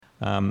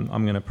I'm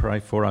going to pray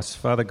for us.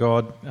 Father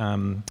God,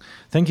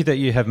 thank you that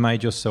you have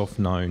made yourself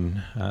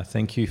known.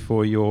 Thank you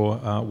for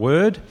your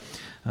word,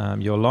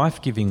 your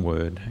life-giving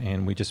word.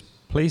 And we just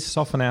please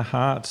soften our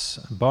hearts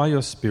by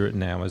your Spirit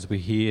now as we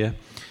hear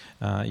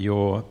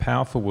your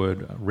powerful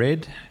word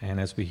read and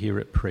as we hear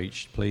it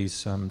preached.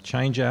 Please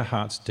change our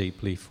hearts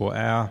deeply for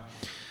our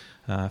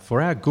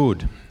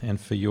good and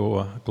for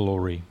your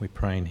glory. We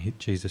pray in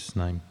Jesus'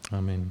 name.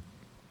 Amen.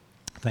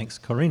 Thanks,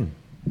 Corinne.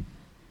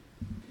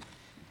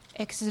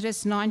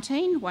 Exodus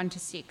 19,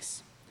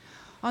 1-6.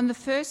 On the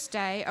first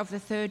day of the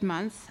third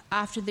month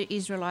after the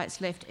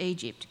Israelites left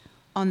Egypt,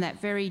 on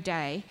that very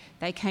day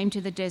they came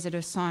to the desert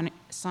of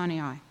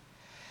Sinai.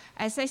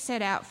 As they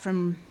set out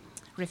from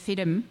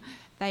Rephidim,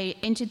 they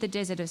entered the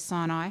desert of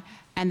Sinai,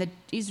 and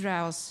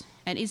Israel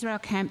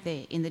camped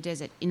there in the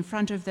desert in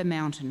front of the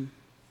mountain.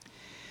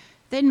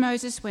 Then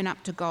Moses went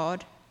up to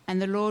God,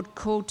 and the Lord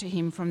called to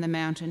him from the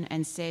mountain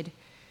and said,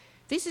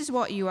 "This is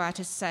what you are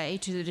to say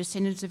to the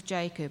descendants of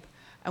Jacob,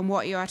 and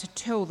what you are to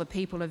tell the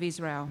people of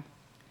Israel.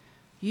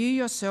 You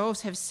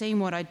yourselves have seen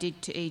what I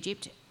did to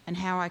Egypt, and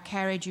how I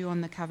carried you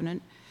on the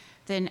covenant.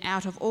 Then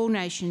out of all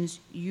nations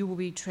you will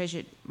be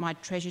my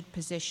treasured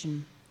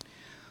possession.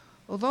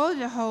 Although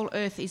the whole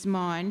earth is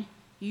mine,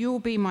 you will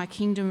be my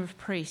kingdom of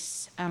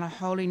priests and a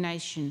holy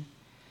nation.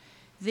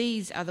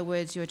 These are the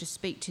words you are to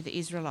speak to the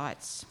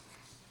Israelites."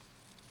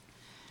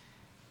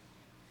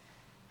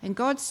 And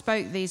God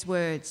spoke these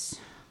words,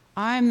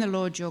 "I am the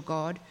Lord your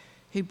God,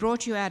 who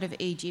brought you out of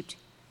Egypt,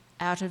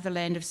 out of the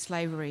land of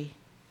slavery.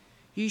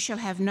 You shall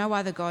have no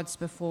other gods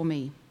before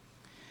me.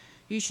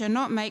 You shall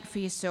not make for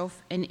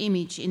yourself an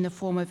image in the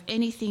form of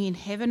anything in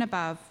heaven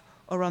above,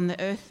 or on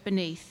the earth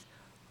beneath,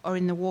 or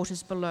in the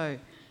waters below.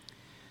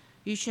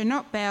 You shall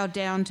not bow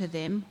down to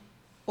them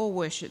or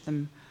worship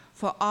them,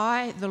 for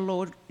I, the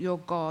Lord your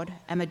God,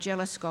 am a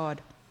jealous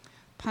God,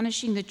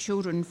 punishing the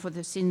children for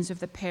the sins of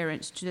the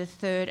parents to the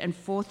third and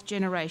fourth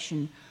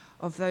generation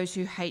of those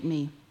who hate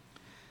me,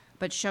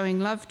 but showing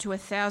love to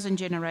 1,000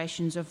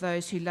 generations of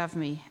those who love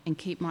me and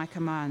keep my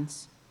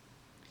commands.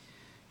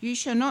 You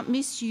shall not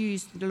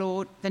misuse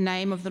the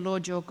name of the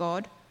Lord your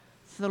God,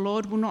 for the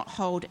Lord will not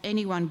hold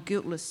anyone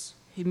guiltless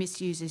who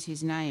misuses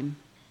his name.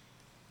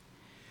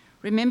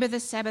 Remember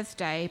the Sabbath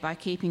day by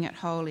keeping it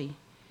holy.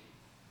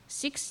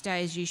 6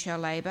 days you shall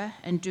labour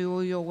and do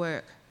all your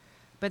work,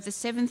 but the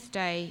seventh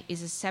day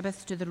is a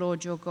Sabbath to the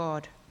Lord your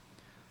God.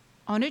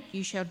 On it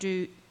you shall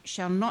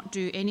not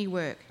do any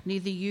work,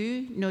 neither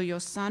you nor your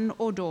son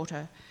or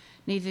daughter,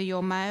 neither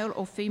your male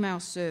or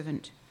female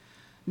servant,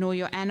 nor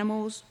your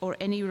animals or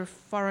any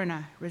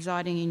foreigner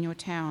residing in your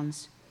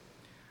towns.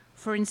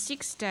 For in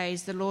 6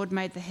 days the Lord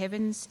made the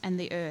heavens and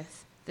the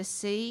earth, the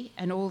sea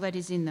and all that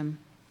is in them,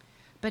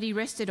 but he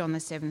rested on the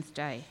seventh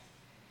day.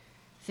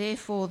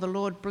 Therefore the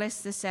Lord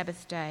blessed the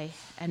Sabbath day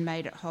and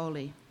made it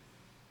holy.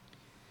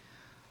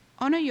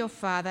 Honour your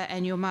father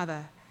and your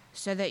mother,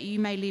 so that you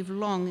may live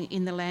long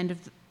in the land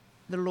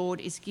the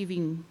Lord your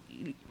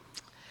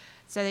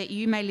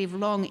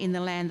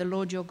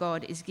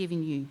God is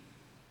giving you.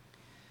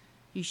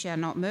 You shall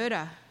not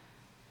murder.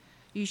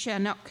 You shall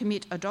not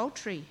commit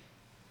adultery.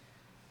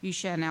 You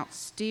shall not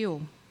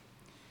steal.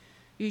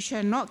 You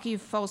shall not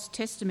give false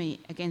testimony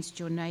against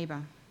your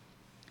neighbour.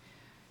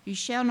 You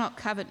shall not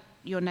covet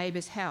your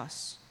neighbour's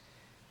house.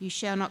 You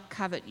shall not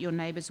covet your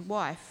neighbour's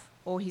wife,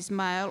 or his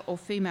male or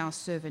female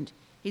servant,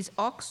 his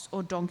ox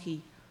or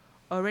donkey,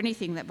 or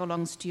anything that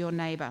belongs to your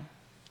neighbour."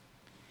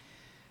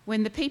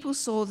 When the people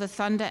saw the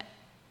thunder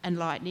and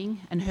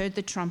lightning, and heard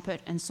the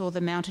trumpet, and saw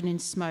the mountain in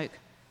smoke,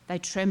 they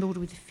trembled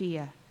with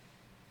fear.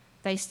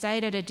 They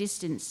stayed at a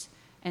distance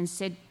and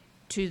said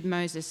to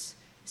Moses,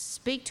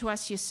 "Speak to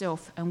us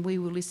yourself, and we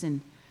will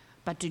listen,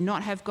 but do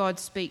not have God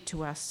speak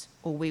to us,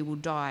 or we will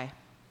die."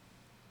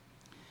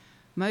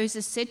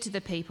 Moses said to the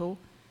people,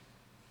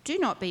 "Do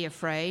not be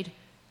afraid.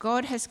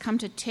 God has come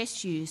to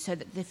test you so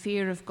that the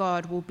fear of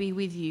God will be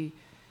with you,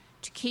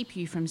 to keep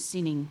you from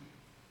sinning."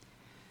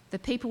 The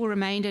people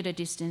remained at a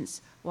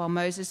distance while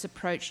Moses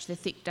approached the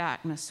thick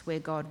darkness where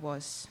God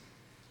was.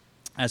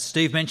 As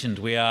Steve mentioned,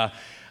 we are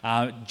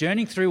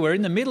journeying through, we're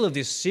in the middle of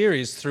this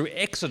series through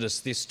Exodus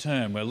this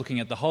term. We're looking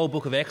at the whole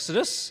book of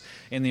Exodus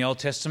in the Old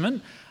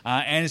Testament,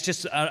 and it's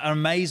just an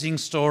amazing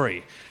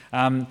story.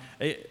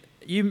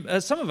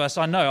 Some of us,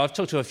 I know, I've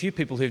talked to a few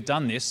people who've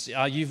done this.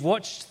 You've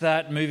watched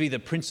that movie, The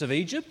Prince of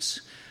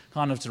Egypt,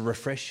 kind of to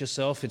refresh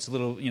yourself. It's a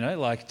little,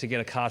 like to get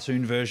a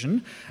cartoon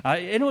version. Are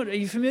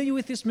you familiar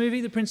with this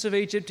movie, The Prince of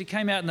Egypt? It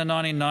came out in the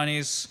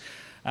 1990s,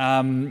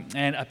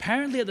 and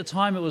apparently at the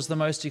time it was the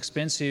most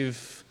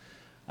expensive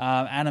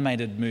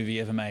animated movie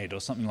ever made, or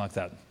something like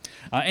that.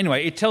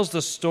 Anyway, it tells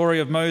the story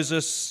of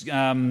Moses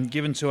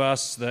given to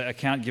us, the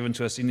account given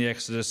to us in the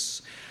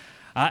Exodus.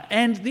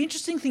 And the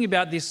interesting thing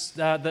about this,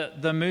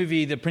 the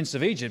movie The Prince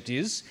of Egypt,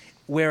 is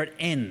where it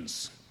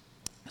ends.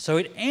 So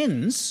it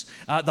ends,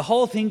 the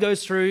whole thing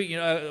goes through,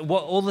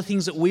 all the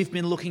things that we've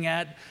been looking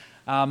at,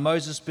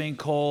 Moses being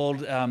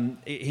called,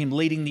 him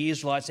leading the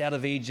Israelites out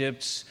of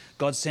Egypt,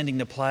 God sending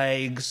the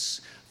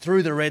plagues,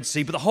 through the Red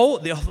Sea. But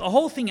the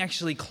whole thing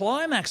actually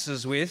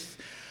climaxes with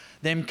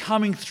them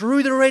coming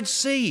through the Red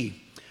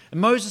Sea. And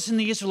Moses and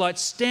the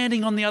Israelites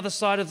standing on the other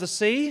side of the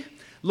sea,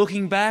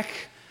 looking back,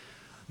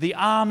 the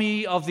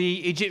army of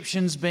the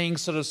Egyptians being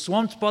sort of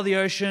swamped by the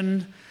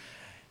ocean.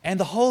 And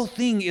the whole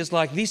thing is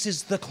like, this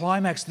is the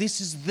climax.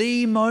 This is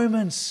the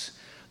moment,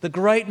 the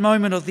great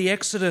moment of the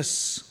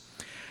Exodus.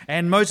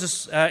 And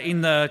Moses,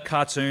 in the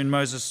cartoon,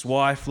 Moses'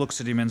 wife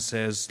looks at him and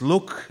says,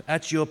 "Look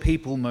at your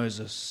people,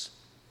 Moses.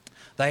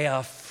 They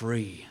are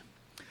free."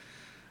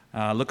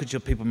 Look at your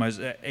people,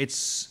 Moses.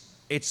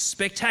 It's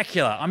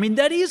spectacular. I mean,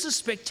 that is a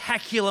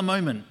spectacular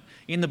moment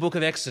in the book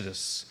of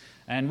Exodus.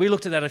 And we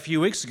looked at that a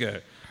few weeks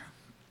ago.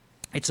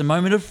 It's a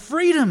moment of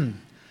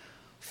freedom.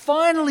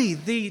 Finally,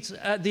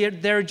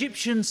 their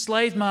Egyptian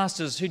slave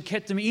masters who'd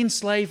kept them in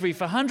slavery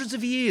for hundreds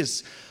of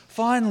years,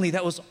 finally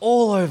that was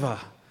all over.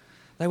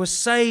 They were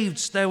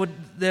saved.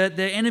 Their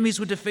enemies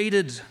were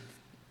defeated.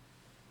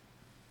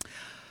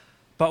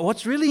 But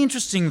what's really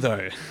interesting,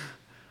 though,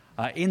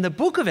 in the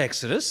book of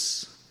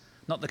Exodus,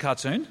 not the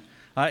cartoon,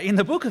 in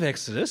the book of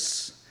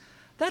Exodus,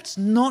 that's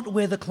not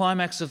where the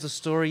climax of the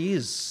story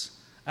is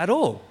at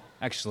all,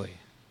 actually.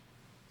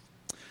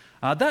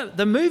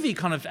 The movie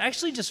kind of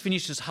actually just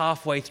finishes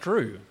halfway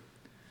through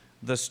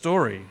the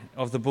story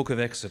of the book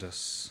of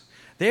Exodus.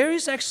 There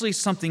is actually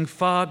something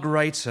far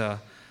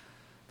greater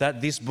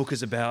that this book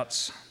is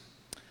about,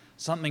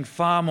 something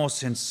far more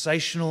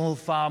sensational,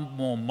 far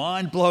more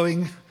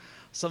mind-blowing,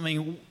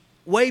 something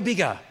way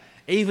bigger,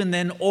 even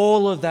than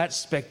all of those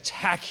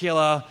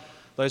spectacular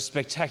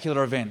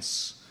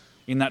events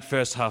in that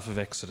first half of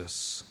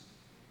Exodus.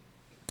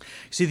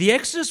 See, the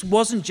Exodus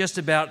wasn't just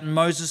about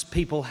Moses'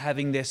 people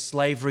having their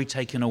slavery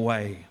taken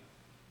away.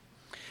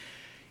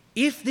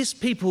 If this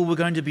people were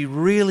going to be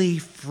really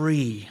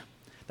free,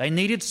 they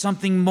needed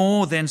something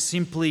more than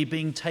simply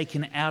being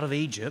taken out of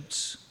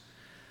Egypt.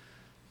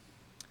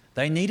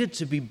 They needed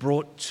to be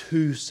brought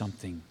to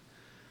something.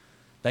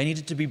 They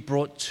needed to be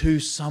brought to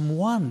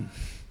someone.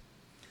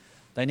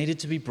 They needed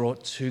to be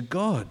brought to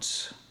God,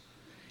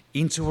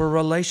 into a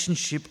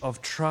relationship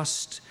of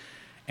trust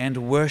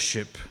and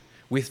worship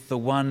with the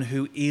one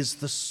who is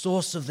the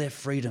source of their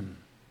freedom.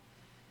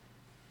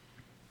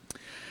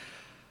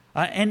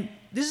 And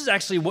this is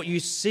actually what you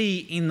see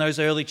in those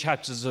early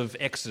chapters of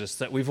Exodus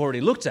that we've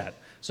already looked at.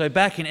 So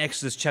back in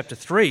Exodus chapter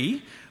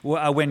 3,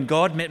 when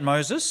God met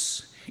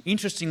Moses,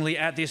 interestingly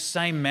at this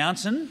same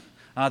mountain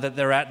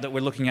that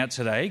we're looking at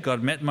today,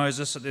 God met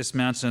Moses at this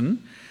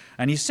mountain,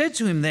 and he said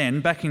to him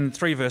then, back in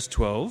 3 verse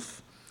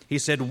 12, he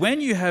said, "When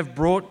you have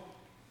brought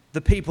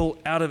the people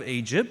out of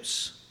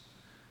Egypt,"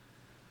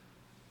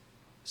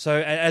 so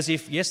as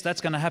if, yes,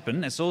 that's going to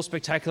happen. It's all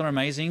spectacular,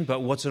 amazing,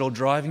 but what's it all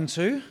driving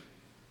to?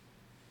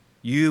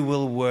 You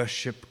will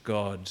worship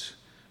God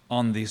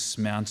on this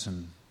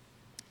mountain.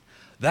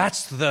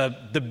 That's the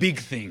big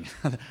thing.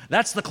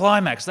 That's the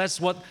climax. That's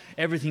what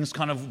everything's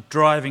kind of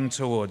driving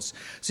towards.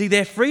 See,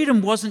 their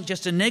freedom wasn't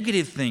just a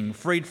negative thing,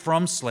 freed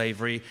from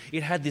slavery.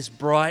 It had this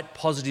bright,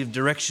 positive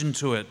direction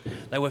to it.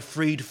 They were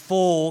freed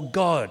for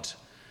God,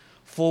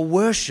 for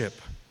worship.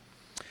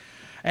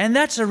 And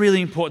that's a really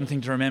important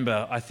thing to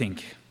remember, I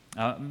think.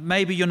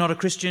 Maybe you're not a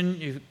Christian.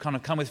 You've kind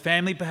of come with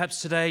family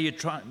perhaps today.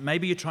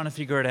 Maybe you're trying to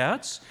figure it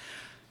out.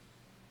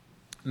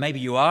 Maybe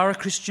you are a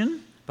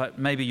Christian, but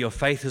maybe your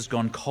faith has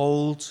gone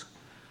cold.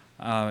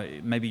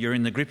 Maybe you're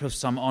in the grip of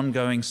some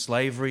ongoing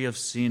slavery of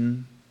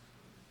sin.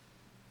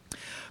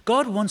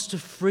 God wants to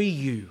free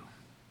you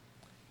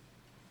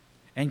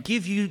and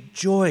give you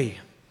joy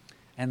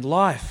and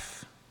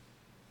life.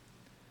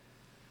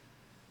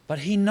 But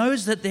he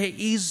knows that there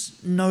is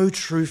no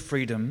true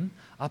freedom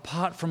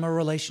apart from a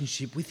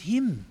relationship with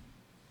him.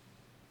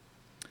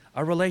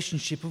 A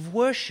relationship of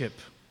worship.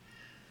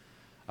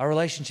 A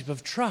relationship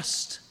of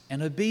trust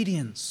and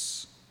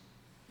obedience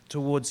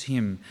towards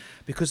him,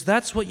 because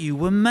that's what you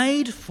were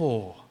made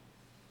for.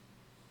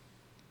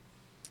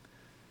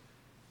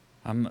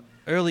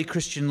 Early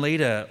Christian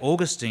leader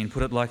Augustine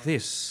put it like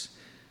this: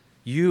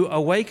 "You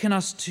awaken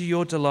us to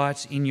your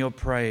delight in your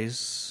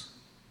praise."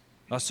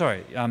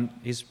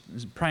 He's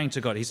praying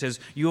to God. He says,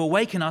 "You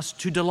awaken us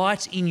to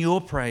delight in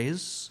your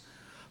praise,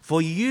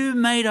 for you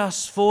made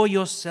us for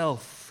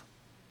yourself,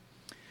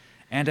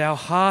 and our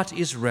heart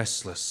is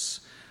restless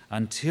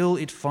until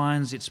it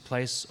finds its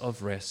place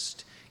of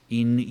rest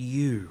in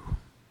you."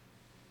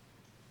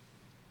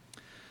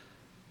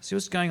 See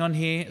what's going on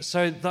here?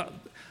 So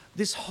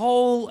this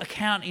whole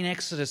account in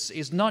Exodus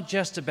is not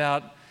just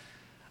about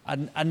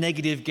a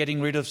negative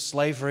getting rid of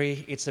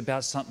slavery. It's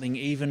about something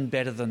even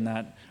better than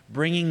that,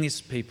 bringing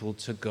this people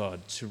to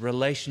God, to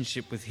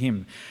relationship with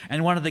him.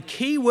 And one of the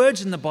key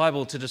words in the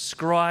Bible to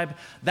describe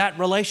that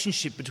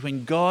relationship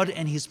between God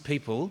and his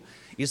people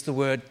is the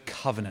word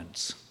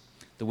covenant.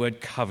 The word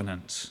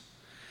covenant.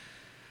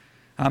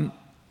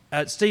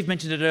 Steve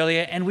mentioned it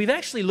earlier, and we've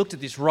actually looked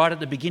at this right at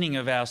the beginning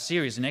of our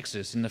series in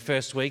Exodus, in the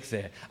first week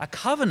there. A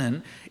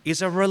covenant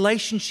is a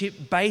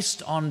relationship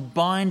based on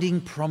binding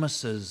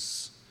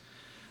promises.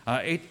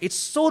 It's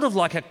sort of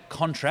like a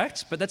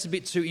contract, but that's a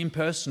bit too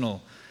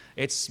impersonal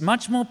It's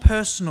much more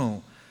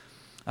personal.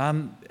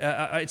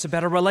 It's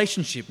about a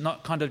relationship,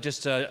 not kind of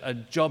just a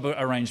job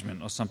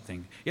arrangement or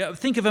something. Yeah,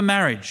 think of a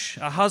marriage.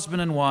 A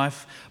husband and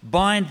wife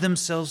bind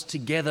themselves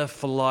together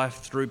for life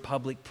through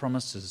public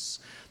promises.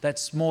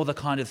 That's more the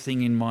kind of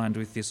thing in mind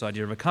with this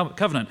idea of a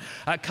covenant.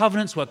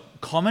 Covenants were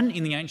common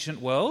in the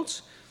ancient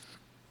world.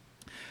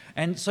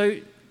 And so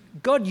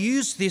God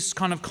used this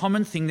kind of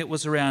common thing that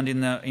was around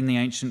in the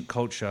ancient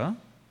culture,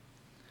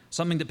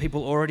 something that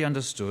people already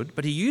understood,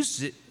 but he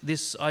used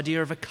this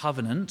idea of a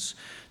covenant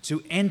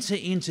to enter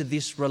into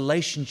this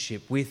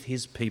relationship with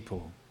his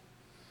people.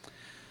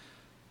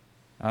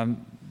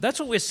 That's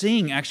what we're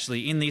seeing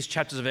actually in these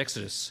chapters of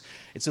Exodus.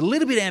 It's a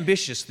little bit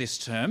ambitious this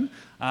term.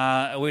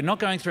 We're not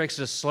going through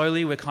Exodus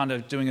slowly. We're kind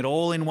of doing it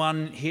all in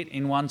one hit,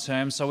 in one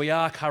term. So we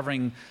are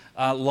covering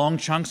long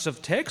chunks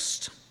of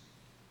text.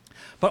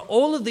 But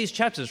all of these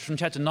chapters, from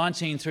chapter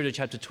 19 through to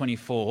chapter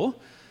 24,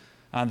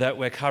 that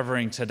we're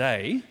covering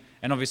today,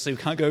 and obviously we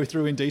can't go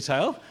through in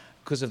detail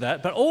because of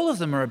that, but all of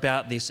them are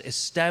about this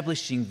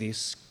establishing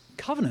this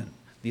covenant,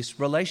 this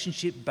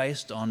relationship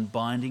based on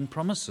binding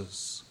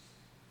promises.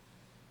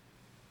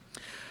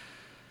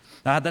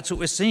 That's what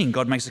we're seeing.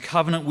 God makes a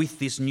covenant with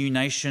this new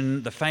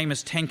nation. The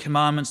famous 10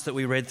 Commandments that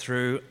we read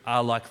through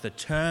are like the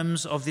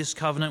terms of this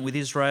covenant with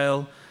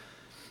Israel,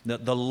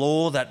 the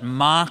law that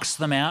marks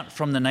them out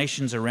from the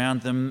nations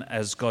around them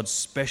as God's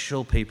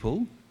special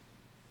people.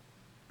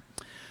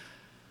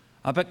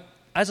 But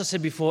as I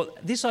said before,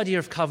 this idea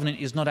of covenant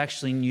is not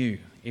actually new.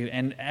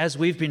 And as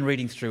we've been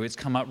reading through, it's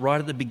come up right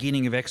at the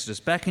beginning of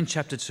Exodus, back in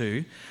chapter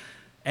 2.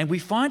 And we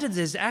find that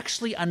there's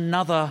actually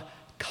another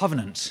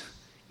covenant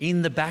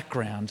in the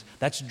background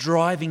that's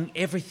driving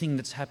everything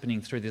that's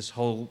happening through this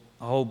whole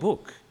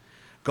book.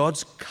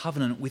 God's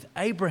covenant with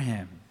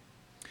Abraham.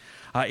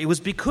 It was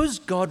because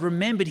God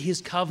remembered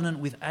his covenant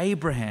with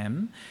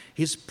Abraham,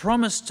 his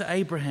promise to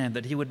Abraham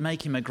that he would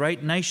make him a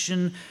great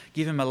nation,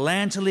 give him a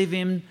land to live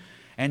in,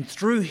 and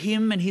through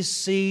him and his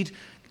seed,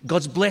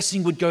 God's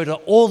blessing would go to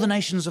all the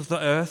nations of the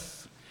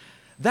earth.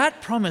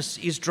 That promise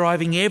is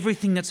driving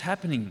everything that's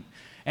happening.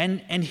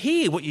 And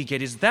here what you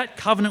get is that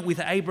covenant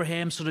with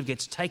Abraham sort of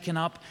gets taken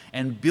up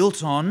and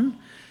built on.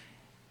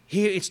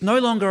 Here it's no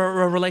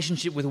longer a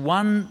relationship with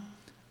one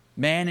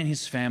man and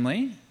his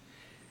family.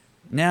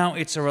 Now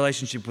it's a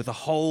relationship with a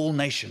whole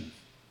nation.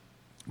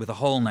 With a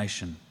whole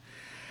nation.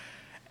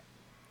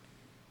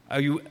 Are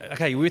you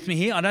with me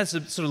here? I know it's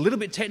sort of a little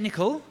bit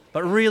technical,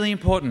 but really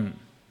important.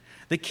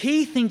 The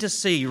key thing to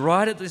see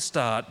right at the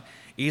start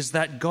is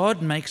that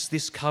God makes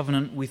this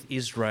covenant with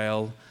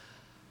Israel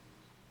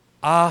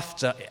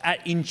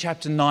in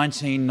chapter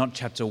 19, not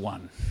chapter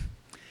 1.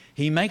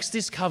 He makes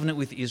this covenant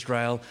with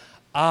Israel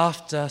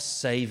after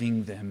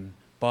saving them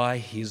by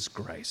his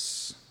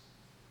grace.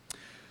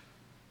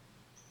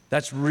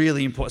 That's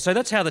really important. So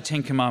that's how the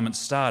 10 Commandments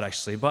start,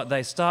 actually, but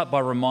they start by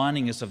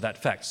reminding us of that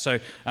fact. So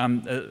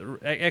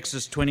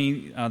Exodus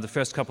 20, the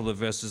first couple of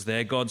verses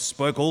there, God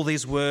spoke all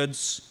these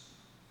words.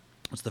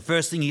 What's the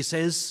first thing he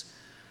says?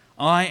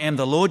 I am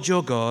the Lord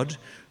your God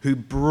who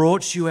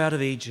brought you out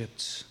of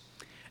Egypt,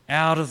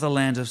 out of the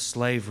land of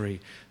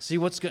slavery. See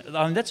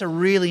that's a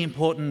really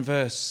important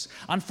verse.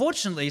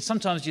 Unfortunately,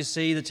 sometimes you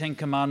see the 10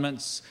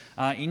 Commandments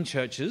in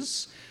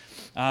churches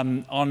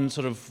on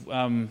sort of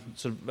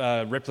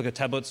replica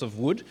tablets of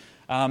wood,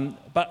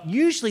 but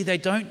usually they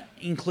don't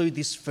include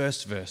this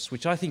first verse,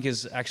 which I think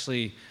is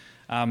actually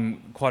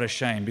quite a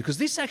shame, because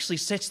this actually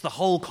sets the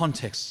whole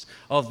context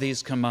of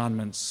these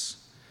commandments.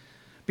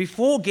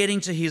 Before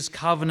getting to his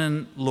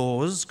covenant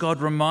laws,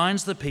 God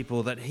reminds the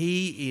people that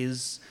he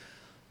is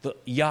the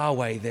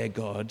Yahweh, their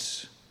God,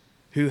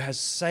 who has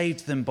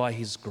saved them by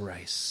his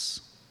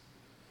grace.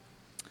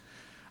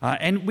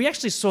 And we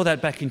actually saw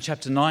that back in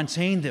chapter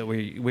 19 that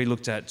we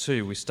looked at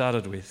too, we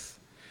started with.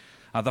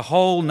 The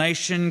whole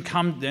nation,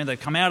 they've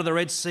come out of the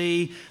Red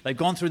Sea, they've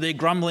gone through their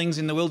grumblings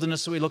in the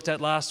wilderness that we looked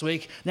at last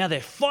week. Now they're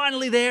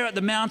finally there at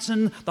the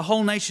mountain, the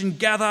whole nation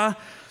gather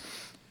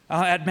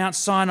at Mount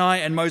Sinai,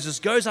 and Moses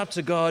goes up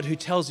to God, who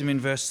tells him in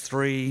verse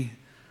 3,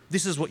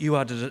 this is what you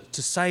are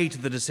to say to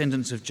the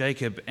descendants of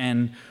Jacob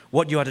and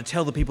what you are to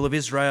tell the people of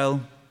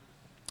Israel.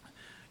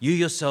 You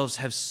yourselves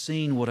have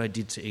seen what I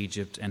did to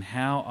Egypt and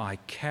how I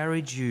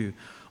carried you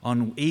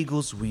on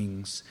eagle's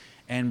wings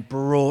and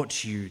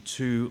brought you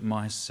to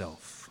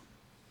myself.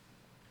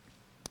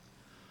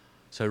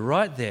 So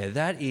right there,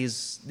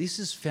 this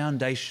is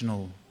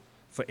foundational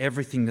for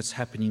everything that's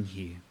happening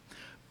here.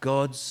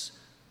 God's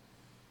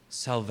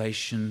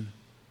salvation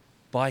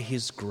by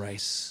his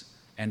grace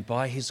and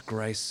by his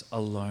grace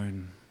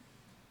alone.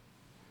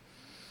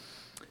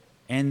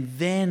 And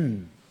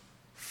then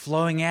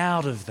flowing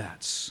out of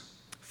that,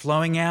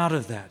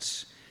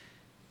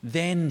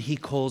 then he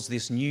calls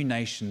this new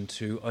nation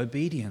to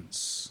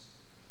obedience.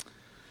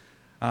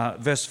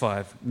 Verse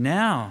 5,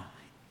 now,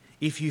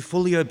 if you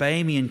fully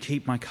obey me and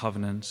keep my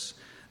covenants,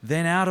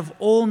 then out of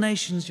all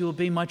nations you will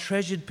be my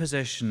treasured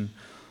possession.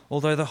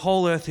 Although the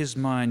whole earth is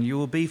mine, you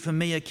will be for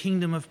me a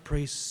kingdom of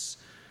priests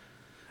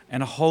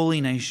and a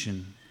holy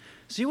nation.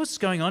 See what's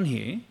going on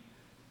here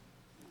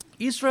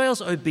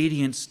Israel's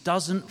obedience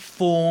doesn't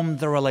form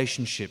the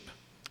relationship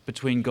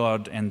between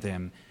God and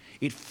them.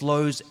 It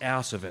flows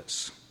out of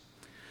it.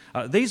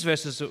 These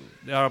verses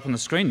that are up on the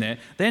screen there,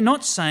 they're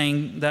not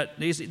saying that,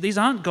 these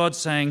aren't God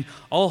saying,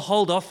 I'll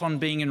hold off on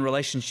being in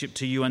relationship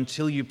to you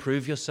until you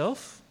prove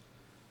yourself.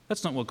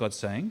 That's not what God's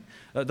saying.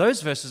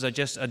 Those verses are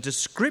just a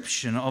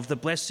description of the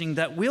blessing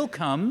that will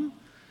come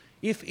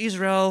if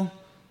Israel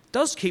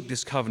does keep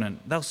this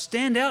covenant. They'll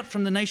stand out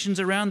from the nations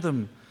around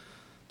them.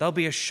 They'll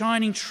be a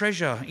shining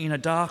treasure in a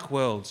dark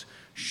world,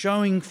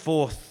 showing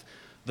forth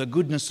the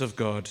goodness of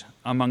God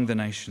among the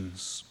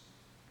nations.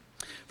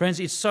 Friends,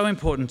 it's so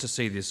important to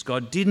see this.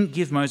 God didn't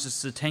give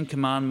Moses the 10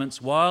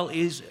 Commandments while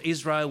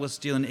Israel was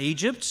still in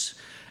Egypt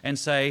and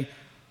say,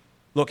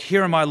 look,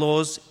 here are my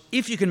laws.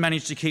 If you can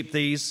manage to keep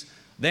these,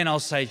 then I'll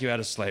save you out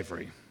of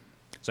slavery.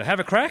 So have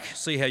a crack,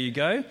 see how you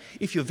go.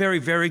 If you're very,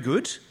 very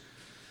good,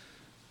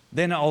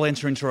 then I'll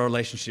enter into a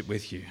relationship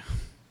with you.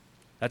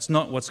 That's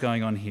not what's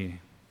going on here.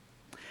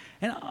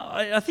 And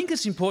I think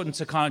it's important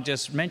to kind of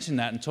just mention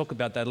that and talk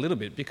about that a little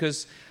bit,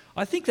 because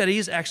I think that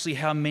is actually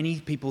how many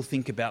people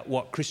think about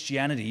what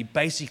Christianity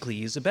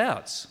basically is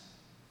about.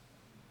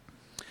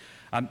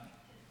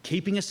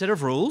 Keeping a set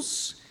of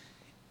rules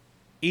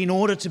in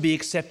order to be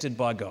accepted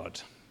by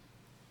God.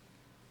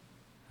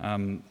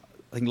 I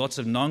think lots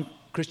of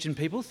non-Christian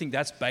people think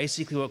that's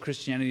basically what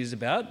Christianity is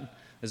about.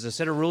 There's a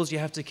set of rules you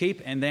have to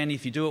keep, and then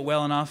if you do it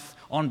well enough,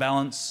 on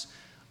balance,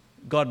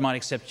 God might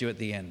accept you at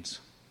the end.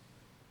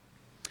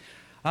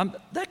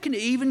 That can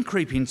even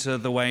creep into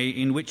the way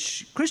in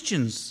which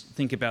Christians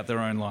think about their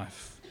own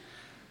life.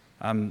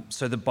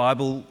 So the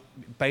Bible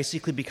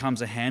basically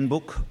becomes a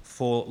handbook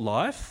for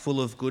life,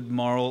 full of good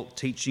moral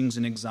teachings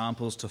and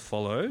examples to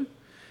follow.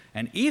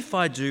 And if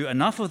I do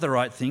enough of the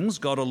right things,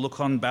 God will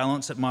look on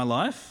balance at my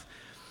life.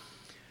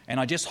 And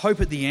I just hope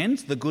at the end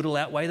the good will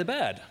outweigh the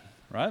bad,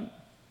 right?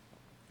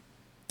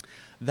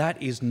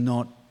 That is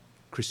not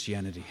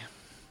Christianity.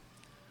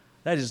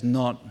 That is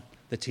not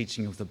the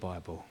teaching of the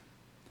Bible.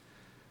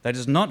 That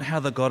is not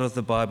how the God of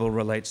the Bible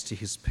relates to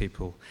his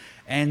people.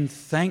 And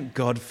thank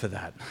God for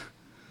that.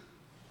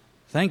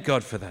 Thank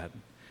God for that.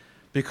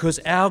 Because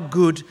our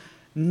good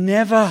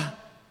never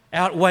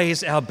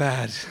outweighs our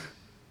bad.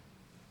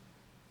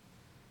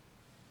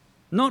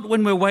 Not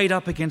when we're weighed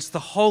up against the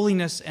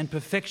holiness and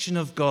perfection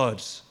of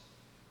God.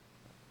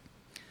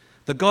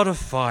 The God of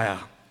fire,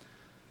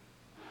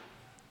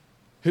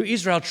 who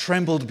Israel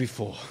trembled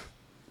before.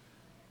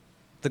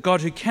 The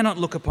God who cannot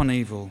look upon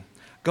evil.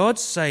 God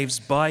saves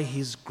by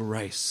his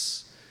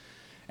grace,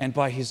 and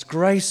by his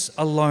grace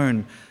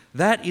alone.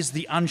 That is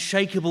the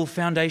unshakable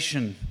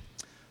foundation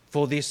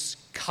for this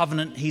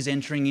covenant he's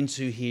entering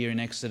into here in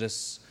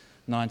Exodus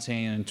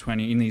 19 and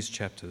 20 in these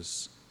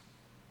chapters.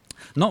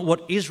 Not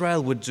what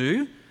Israel would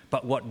do,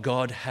 but what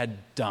God had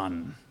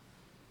done.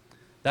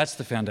 That's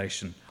the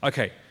foundation.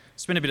 Okay,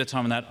 spend a bit of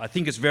time on that. I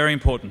think it's very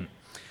important.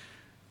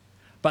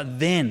 But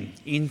then,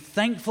 in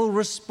thankful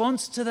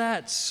response to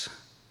that,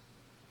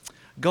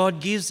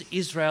 God gives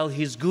Israel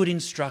his good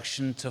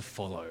instruction to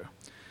follow.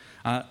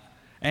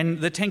 And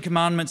the 10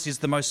 Commandments is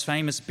the most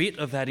famous bit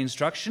of that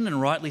instruction, and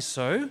rightly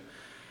so.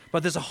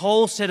 But there's a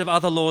whole set of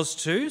other laws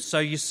too. So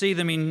you see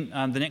them in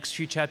the next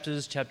few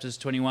chapters, chapters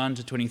 21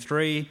 to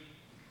 23.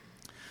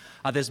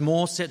 There's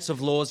more sets of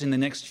laws in the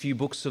next few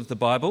books of the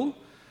Bible,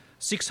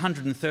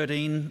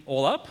 613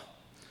 all up.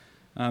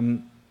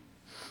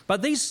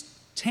 But these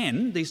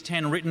 10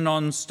 written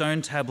on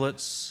stone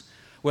tablets,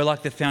 were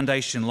like the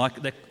foundation,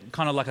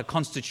 kind of like a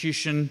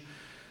constitution,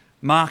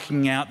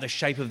 marking out the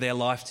shape of their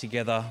life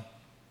together.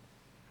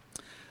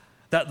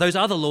 Those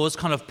other laws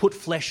kind of put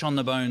flesh on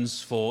the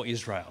bones for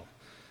Israel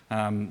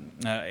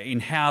in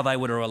how they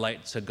would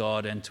relate to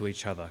God and to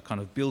each other, kind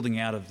of building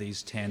out of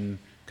these 10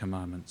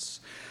 commandments.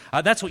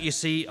 That's what you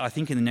see, I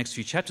think, in the next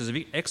few chapters of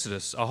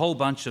Exodus, a whole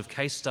bunch of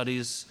case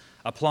studies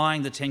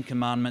applying the 10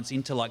 commandments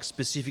into like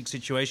specific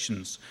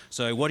situations.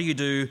 So what do you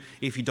do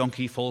if your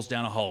donkey falls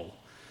down a hole?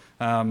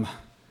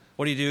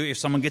 What do you do if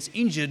someone gets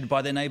injured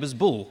by their neighbour's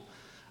bull?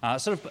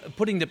 Sort of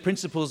putting the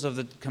principles of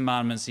the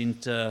commandments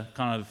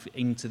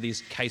into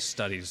these case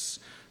studies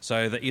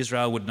so that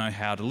Israel would know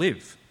how to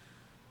live.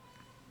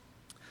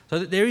 So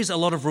there is a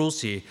lot of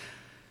rules here.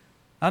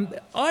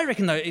 I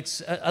reckon, though,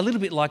 it's a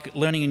little bit like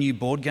learning a new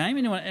board game.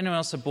 Anyone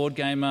else a board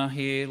gamer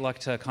here? Like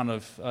to kind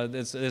of,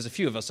 there's a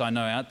few of us I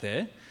know out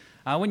there.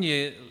 When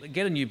you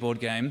get a new board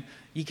game,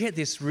 you get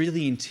this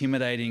really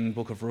intimidating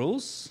book of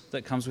rules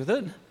that comes with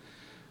it.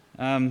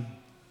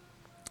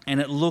 And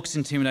it looks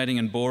intimidating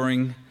and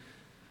boring.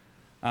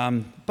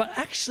 But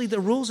actually the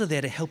rules are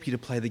there to help you to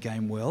play the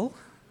game well.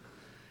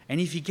 And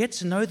if you get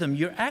to know them,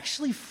 you're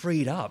actually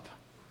freed up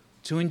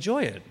to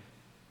enjoy it,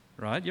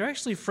 right? You're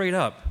actually freed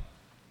up.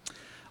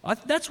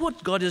 That's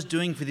what God is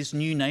doing for this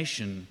new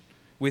nation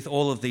with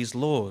all of these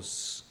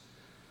laws.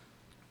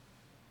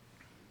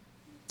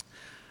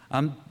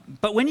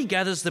 But when he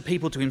gathers the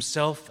people to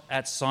himself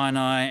at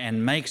Sinai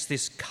and makes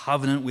this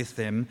covenant with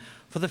them,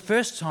 for the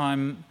first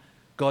time,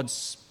 God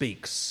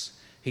speaks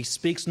he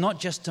speaks not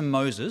just to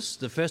Moses.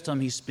 The first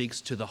time he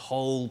speaks to the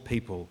whole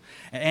people.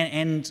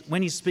 And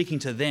when he's speaking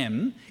to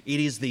them, it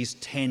is these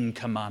 10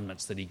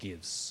 commandments that he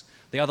gives.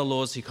 The other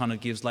laws he kind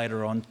of gives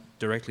later on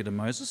directly to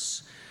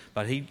Moses,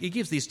 but he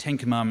gives these 10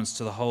 commandments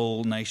to the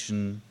whole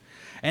nation.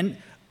 And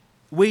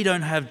we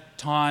don't have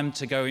time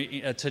to go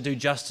to do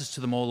justice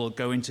to them all or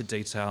go into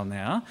detail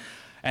now.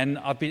 And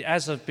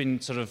as I've been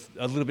sort of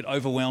a little bit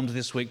overwhelmed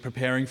this week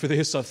preparing for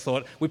this, I've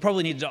thought we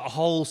probably need a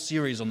whole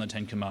series on the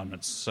 10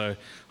 Commandments. So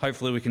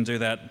hopefully we can do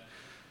that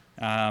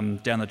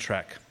down the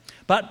track.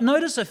 But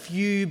notice a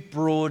few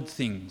broad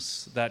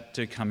things that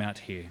do come out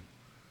here.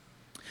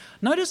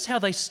 Notice how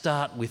they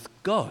start with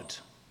God.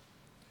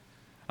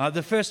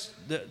 The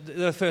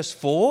first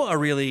 4 are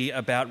really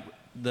about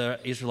the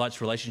Israelites'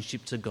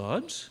 relationship to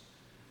God.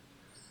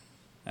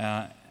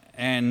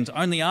 And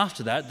only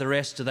after that, the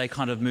rest, do they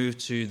kind of move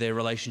to their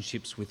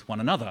relationships with one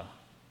another.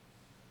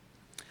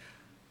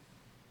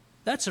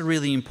 That's a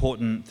really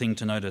important thing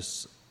to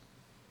notice.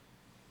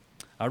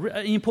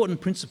 An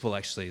important principle,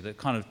 actually, that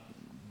kind of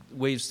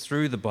weaves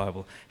through the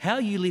Bible. How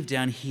you live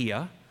down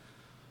here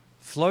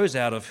flows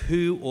out of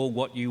who or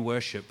what you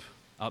worship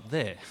up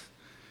there.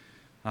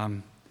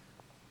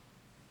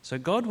 So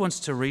God wants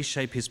to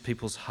reshape his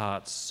people's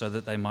hearts so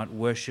that they might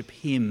worship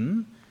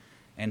him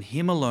and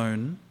him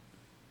alone,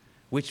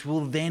 which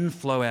will then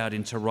flow out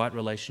into right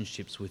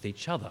relationships with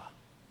each other.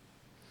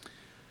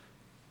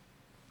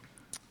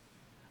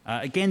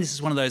 Again, this is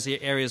one of those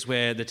areas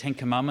where the 10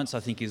 Commandments, I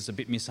think, is a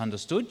bit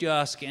misunderstood. You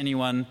ask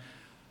anyone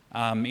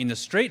in the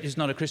street who's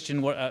not a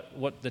Christian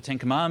what the 10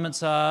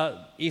 Commandments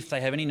are, if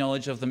they have any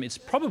knowledge of them, it's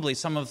probably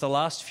some of the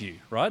last few,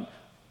 right?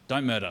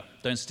 Don't murder,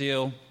 don't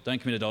steal, don't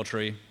commit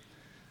adultery.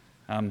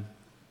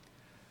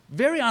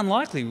 Very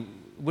unlikely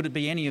would it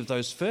be any of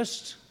those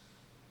first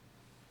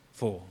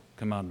 4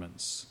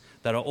 commandments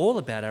that are all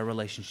about our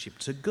relationship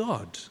to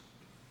God.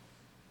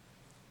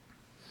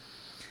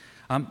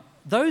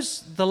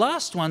 The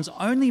last ones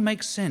only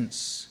make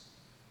sense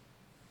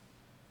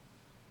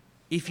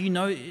if you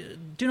know.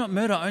 Do not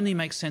murder only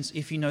makes sense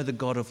if you know the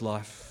God of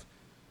life.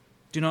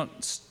 Do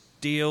not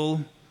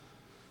steal.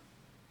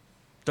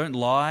 Don't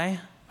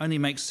lie only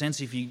makes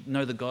sense if you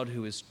know the God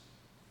who is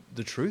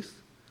the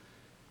truth.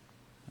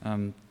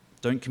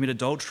 Don't commit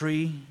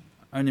adultery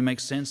only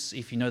makes sense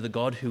if you know the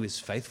God who is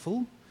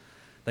faithful.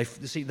 They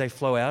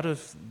flow out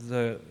of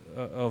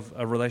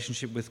a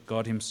relationship with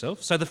God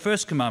himself. So the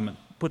first commandment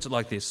puts it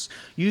like this: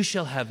 you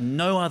shall have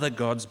no other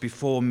gods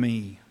before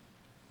me.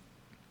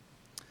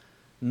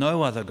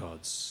 No other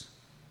gods.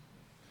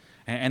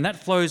 And that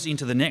flows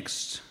into the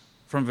next,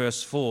 from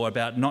verse 4,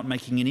 about not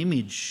making an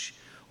image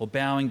or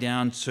bowing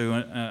down to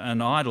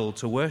an idol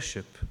to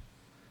worship.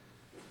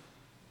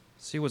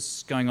 See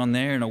what's going on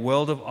there? In a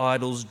world of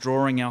idols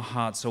drawing our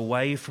hearts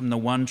away from the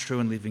one true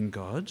and living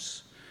God,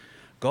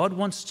 God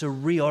wants to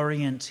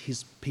reorient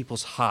his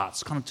people's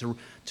hearts, kind of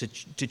to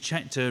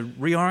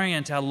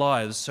reorient our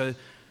lives so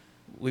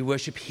we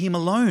worship him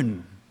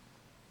alone.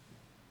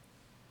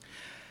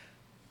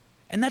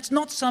 And that's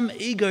not some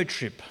ego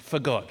trip for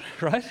God,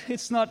 right?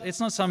 It's not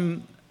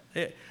some...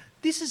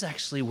 This is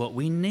actually what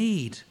we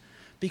need,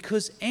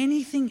 because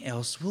anything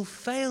else will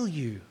fail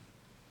you.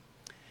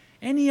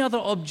 Any other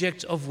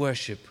object of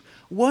worship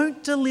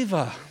won't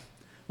deliver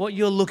what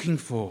you're looking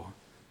for.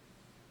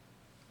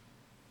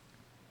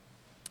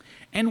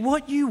 And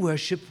what you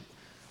worship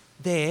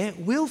there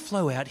will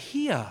flow out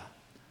here.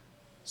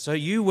 So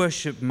you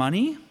worship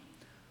money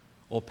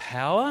or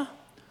power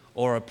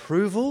or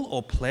approval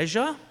or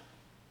pleasure.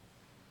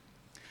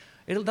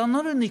 They'll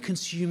not only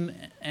consume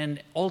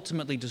and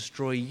ultimately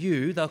destroy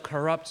you, they'll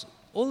corrupt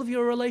all of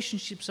your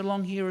relationships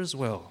along here as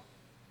well.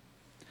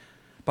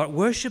 But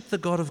worship the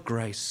God of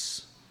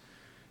grace,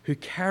 who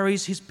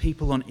carries his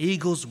people on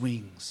eagle's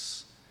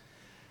wings,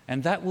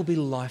 and that will be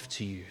life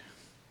to you.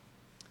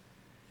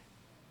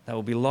 That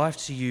will be life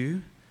to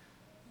you,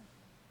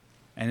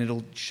 and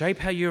it'll shape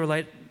how you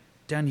relate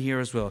down here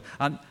as well.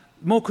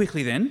 More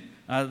quickly then,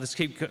 let's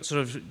keep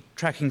sort of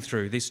tracking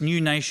through. This new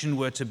nation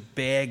were to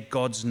bear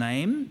God's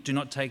name. Do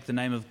not take the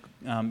name of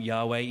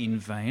Yahweh in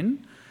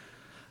vain.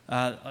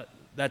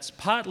 That's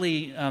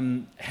partly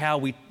how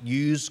we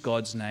use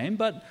God's name,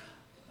 but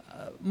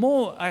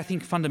more, I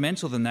think,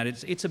 fundamental than that.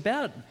 It's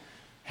about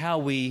how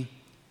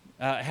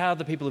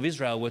the people of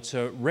Israel were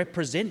to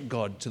represent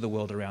God to the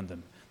world around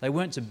them. They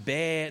weren't to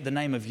bear the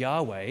name of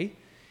Yahweh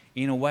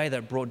in a way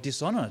that brought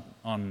dishonor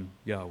on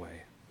Yahweh.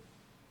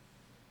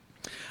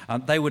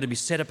 They were to be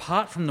set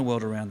apart from the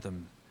world around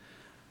them.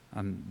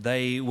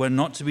 They were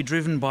not to be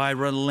driven by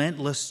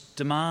relentless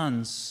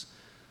demands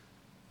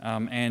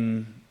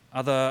and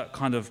other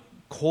kind of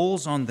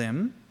calls on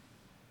them.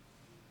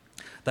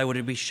 They were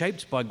to be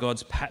shaped by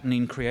God's pattern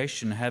in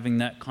creation, having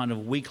that kind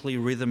of weekly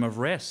rhythm of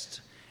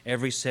rest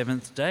every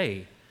seventh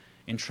day,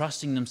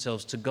 entrusting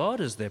themselves to God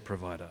as their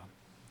provider.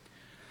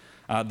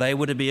 They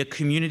were to be a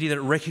community that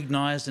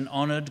recognised and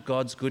honoured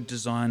God's good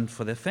design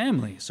for their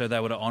family. So they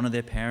were to honour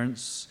their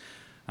parents,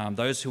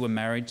 Those who were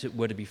married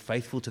were to be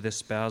faithful to their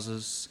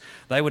spouses.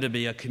 They were to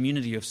be a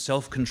community of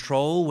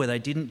self-control where they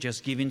didn't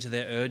just give in to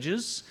their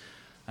urges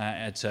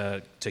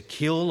to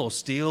kill or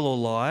steal or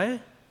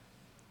lie.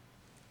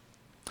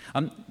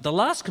 The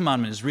last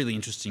commandment is really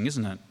interesting,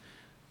 isn't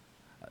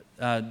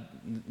it?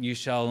 You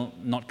shall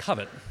not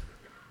covet.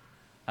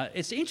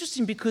 It's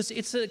interesting because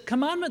it's a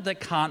commandment that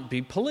can't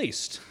be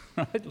policed,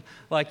 right?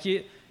 Like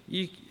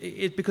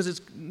because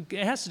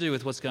it has to do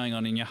with what's going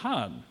on in your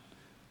heart.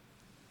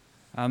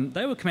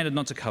 They were commanded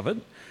not to covet,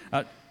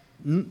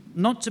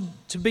 not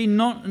to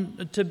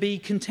be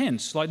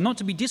content, like not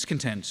to be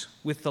discontent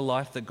with the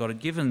life that God had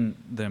given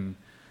them.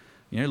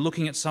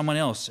 Looking at someone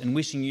else and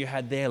wishing you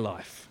had their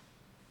life.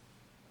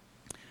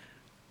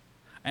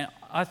 And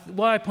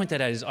why I point that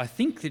out is I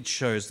think it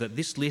shows that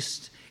this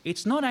list,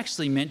 it's not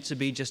actually meant to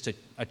be just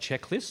a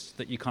checklist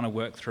that you kind of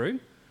work through.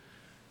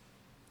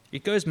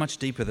 It goes much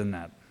deeper than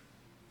that.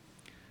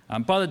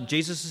 By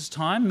Jesus'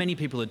 time, many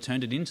people had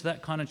turned it into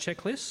that kind of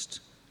checklist.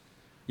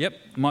 Yep,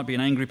 might be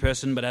an angry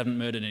person, but I haven't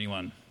murdered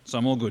anyone, so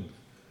I'm all good.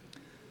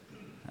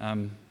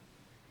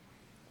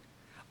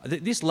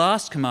 This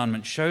last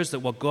commandment shows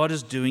that what God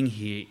is doing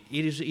here,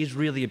 it is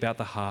really about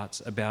the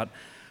heart, about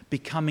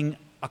becoming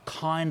a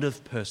kind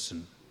of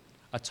person,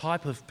 a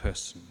type of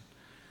person.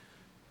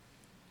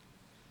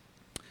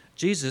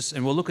 Jesus,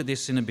 and we'll look at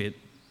this in a bit,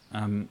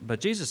 but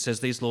Jesus says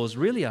these laws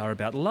really are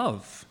about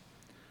love.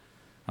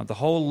 The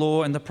whole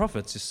law and the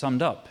prophets is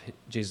summed up,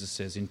 Jesus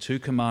says, in 2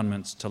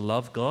 commandments: to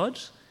love God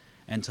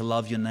and to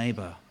love your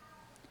neighbour.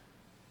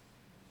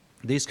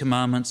 These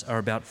commandments are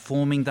about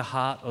forming the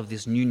heart of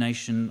this new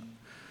nation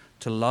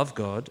to love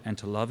God and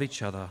to love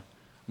each other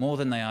more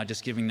than they are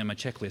just giving them a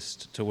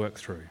checklist to work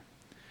through.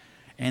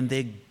 And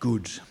they're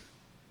good.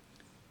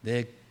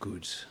 They're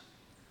good.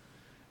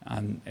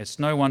 It's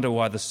no wonder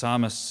why the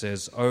psalmist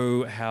says,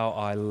 "Oh, how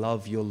I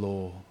love your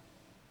law."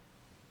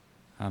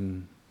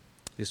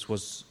 This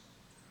was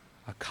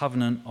a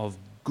covenant of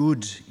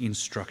good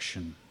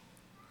instruction.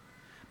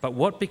 But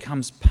what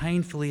becomes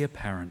painfully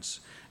apparent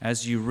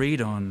as you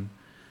read on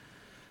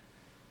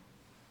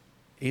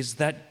is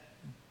that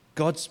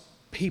God's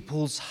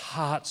people's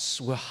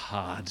hearts were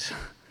hard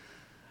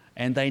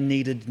and they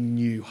needed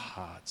new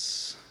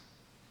hearts.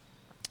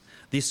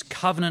 This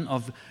covenant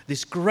of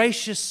this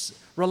gracious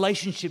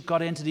relationship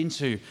God entered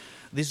into,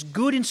 this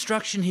good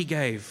instruction he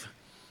gave,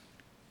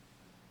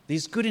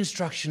 this good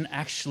instruction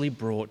actually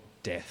brought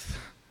death.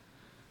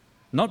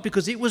 Not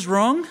because it was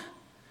wrong,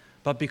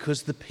 but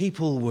because the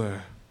people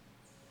were.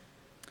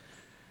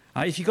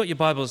 If you've got your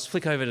Bibles,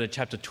 flick over to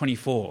chapter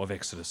 24 of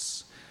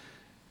Exodus.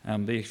 There'll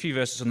be a few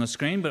verses on the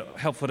screen, but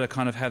helpful to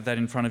kind of have that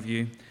in front of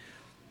you.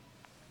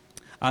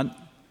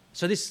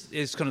 So this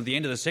is kind of the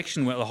end of the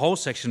section, the whole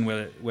section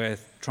we're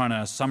trying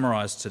to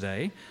summarise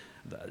today.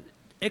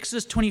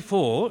 Exodus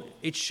 24,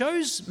 it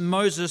shows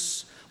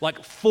Moses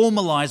like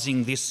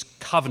formalising this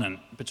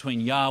covenant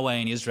between Yahweh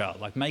and Israel,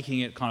 like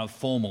making it kind of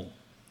formal.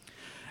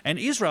 And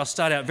Israel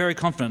start out very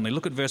confidently.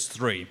 Look at verse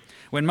 3.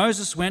 When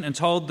Moses went and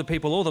told the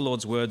people all the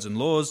Lord's words and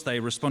laws, they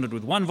responded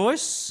with one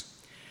voice: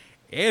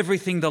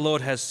 "Everything the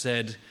Lord has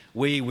said,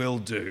 we will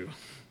do."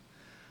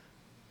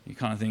 You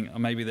kind of think, oh,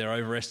 maybe they're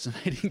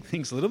overestimating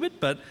things a little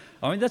bit, but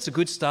I mean, that's a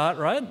good start,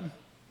 right?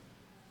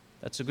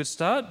 That's a good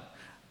start.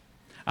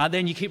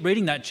 Then you keep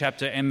reading that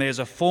chapter and there's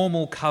a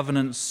formal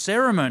covenant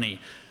ceremony.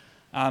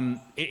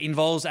 It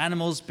involves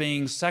animals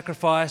being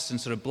sacrificed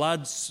and sort of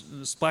blood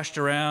splashed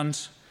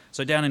around.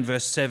 So down in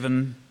verse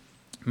 7,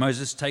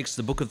 Moses takes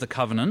the book of the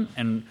covenant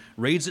and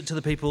reads it to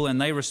the people,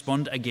 and they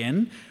respond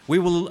again, "We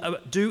will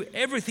do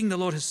everything the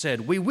Lord has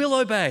said. We will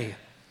obey."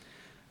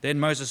 Then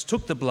Moses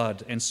took the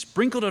blood and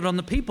sprinkled it on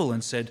the people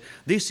and said,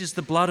 "This is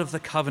the blood of the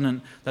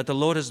covenant that the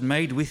Lord has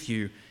made with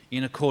you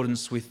in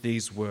accordance with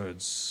these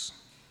words."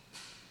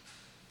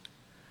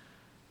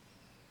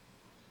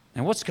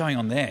 Now, what's going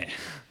on there?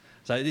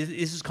 So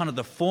this is kind of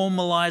the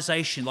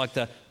formalisation, like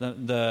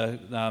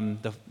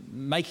the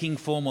making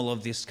formal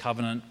of this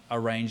covenant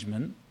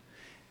arrangement.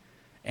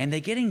 And they're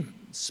getting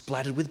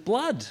splattered with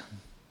blood.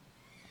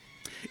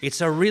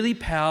 It's a really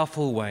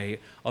powerful way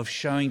of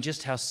showing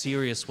just how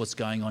serious what's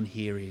going on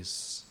here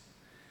is.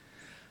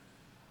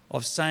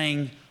 Of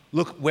saying,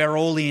 look, we're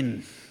all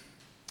in.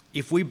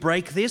 If we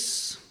break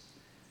this,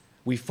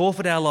 we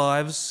forfeit our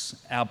lives,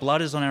 our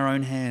blood is on our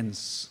own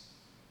hands.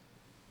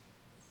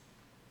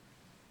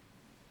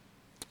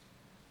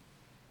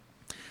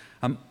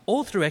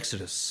 All through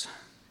Exodus,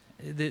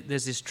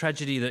 there's this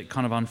tragedy that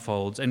kind of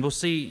unfolds, and we'll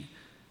see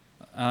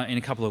in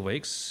a couple of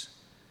weeks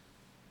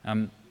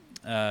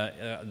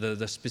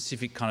the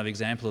specific kind of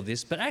example of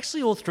this. But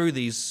actually all through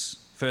these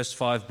first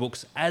 5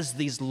 books, as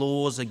these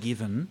laws are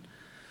given,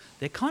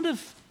 they're kind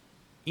of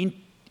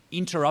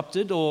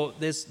interrupted, or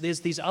there's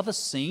these other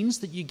scenes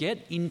that you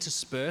get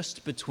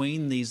interspersed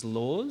between these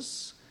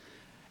laws,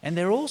 and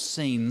they're all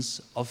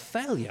scenes of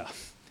failure,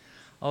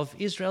 of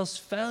Israel's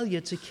failure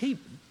to keep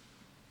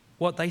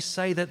what they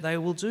say that they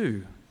will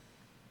do.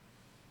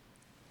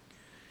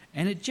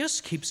 And it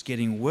just keeps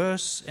getting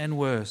worse and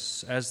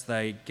worse as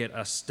they get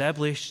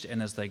established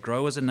and as they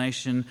grow as a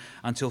nation,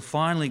 until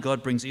finally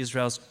God brings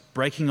Israel's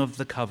breaking of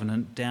the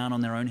covenant down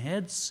on their own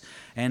heads,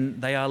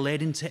 and they are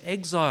led into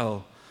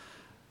exile,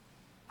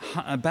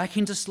 back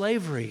into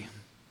slavery,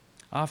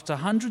 after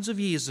hundreds of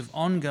years of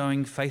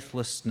ongoing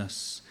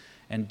faithlessness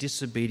and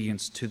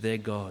disobedience to their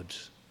God.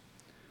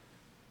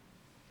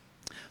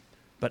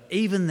 But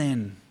even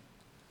then,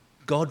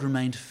 God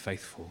remained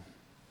faithful.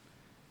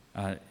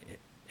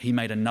 He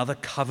made another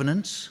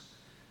covenant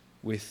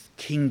with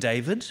King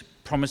David,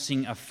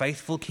 promising a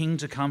faithful king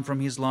to come from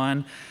his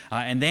line.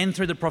 And then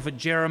through the prophet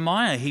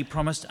Jeremiah, he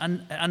promised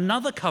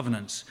another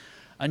covenant,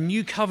 a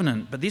new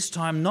covenant, but this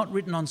time not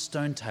written on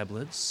stone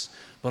tablets,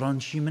 but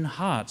on human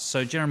hearts.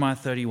 So Jeremiah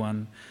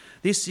 31,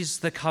 "This is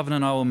the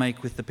covenant I will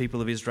make with the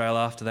people of Israel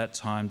after that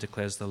time,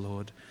 declares the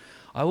Lord.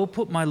 I will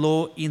put my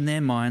law in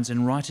their minds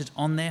and write it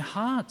on their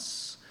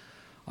hearts.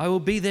 I will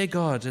be their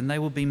God, and they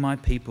will be my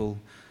people.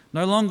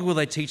 No longer will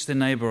they teach their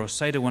neighbour or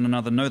say to one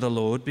another, 'Know the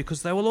Lord,'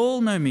 because they will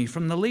all know me,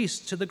 from the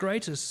least to the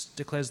greatest,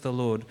 declares the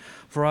Lord.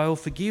 For I will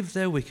forgive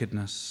their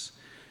wickedness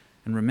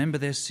and remember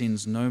their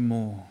sins no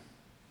more."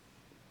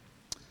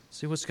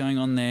 See what's going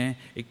on there?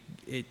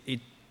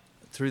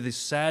 Through this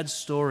sad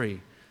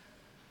story,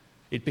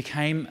 it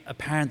became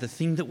apparent the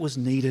thing that was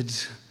needed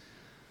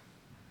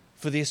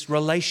for this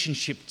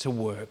relationship to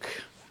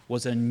work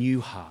was a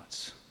new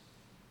heart,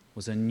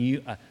 was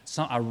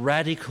a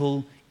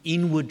radical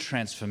inward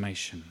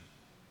transformation.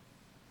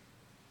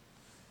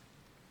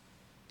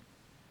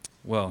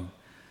 Well,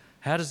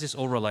 how does this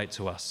all relate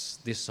to us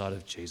this side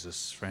of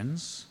Jesus,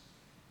 friends?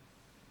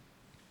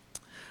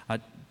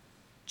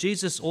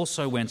 Jesus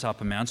also went up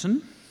a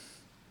mountain,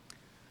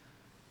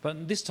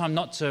 but this time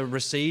not to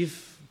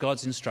receive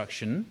God's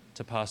instruction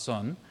to pass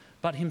on,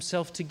 but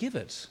himself to give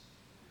it.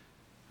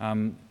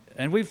 And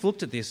we've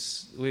looked at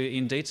this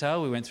in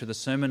detail. We went through the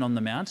Sermon on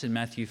the Mount in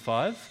Matthew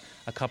 5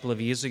 a couple of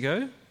years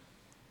ago.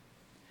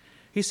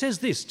 He says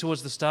this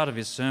towards the start of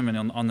his Sermon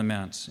on the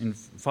Mount in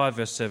 5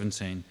 verse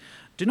 17.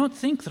 "Do not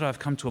think that I've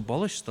come to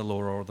abolish the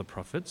law or the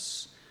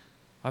prophets.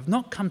 I've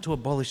not come to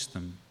abolish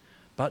them,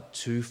 but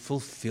to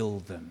fulfil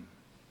them."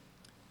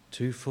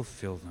 To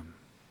fulfil them.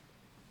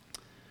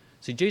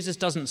 See, Jesus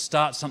doesn't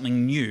start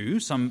something new,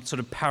 some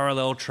sort of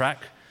parallel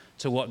track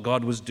to what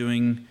God was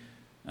doing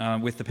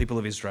with the people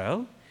of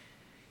Israel.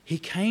 He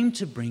came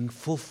to bring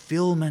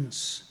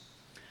fulfillment,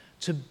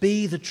 to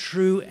be the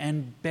true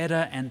and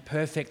better and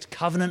perfect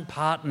covenant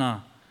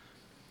partner.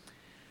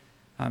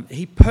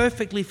 He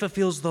perfectly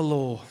fulfills the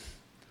law,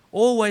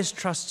 always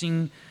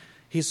trusting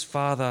his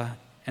Father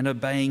and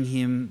obeying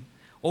him,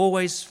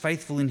 always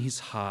faithful in his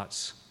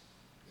heart.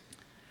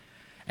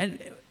 And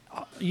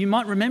you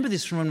might remember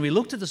this from when we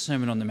looked at the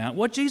Sermon on the Mount.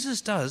 What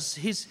Jesus does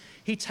is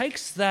he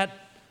takes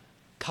that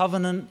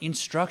covenant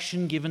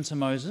instruction given to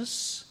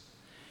Moses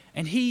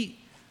and he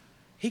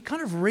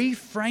kind of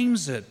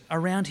reframes it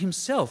around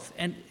himself.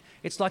 And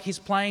it's like he's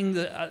playing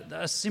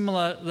the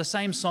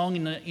same song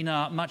in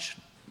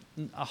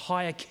a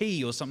higher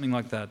key or something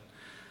like that.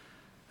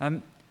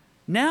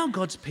 Now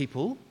God's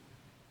people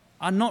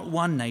are not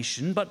one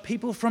nation, but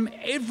people from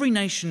every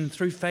nation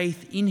through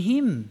faith in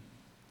him.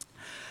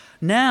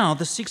 Now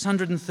the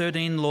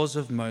 613 laws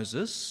of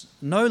Moses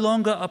no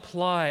longer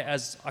apply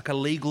as like a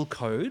legal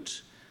code.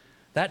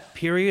 That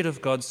period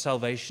of God's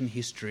salvation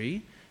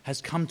history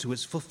has come to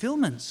its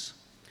fulfillment.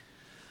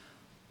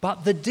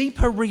 But the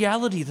deeper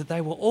reality that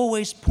they were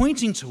always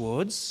pointing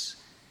towards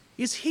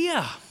is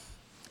here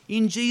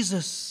in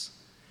Jesus.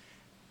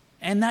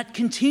 And that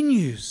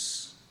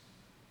continues.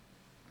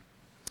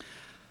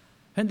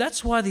 And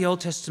that's why the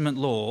Old Testament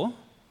law,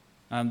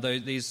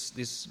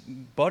 this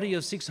body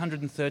of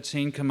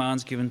 613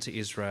 commands given to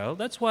Israel,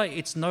 that's why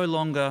it's no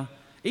longer,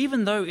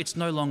 even though it's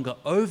no longer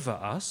over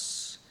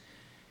us,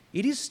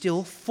 it is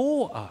still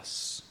for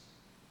us.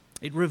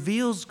 It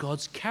reveals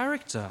God's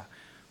character.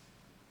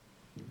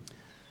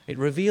 It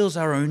reveals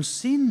our own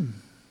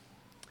sin.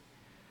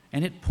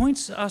 And it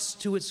points us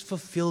to its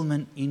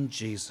fulfillment in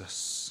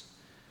Jesus.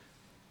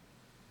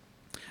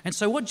 And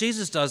so what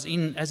Jesus does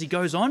as he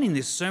goes on in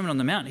this Sermon on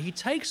the Mount, he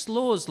takes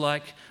laws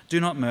like do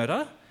not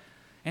murder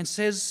and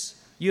says,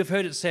 you have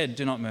heard it said,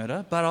 do not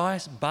murder, but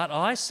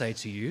I say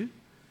to you,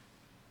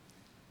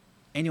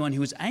 anyone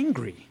who is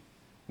angry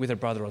with a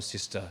brother or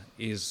sister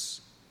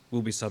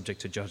will be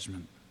subject to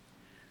judgment.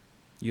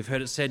 You've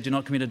heard it said, do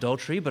not commit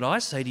adultery, but I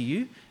say to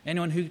you,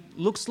 anyone who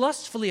looks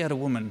lustfully at a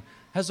woman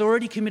has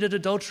already committed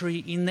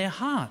adultery in their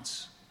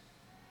hearts.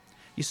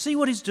 You see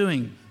what he's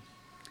doing?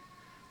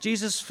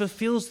 Jesus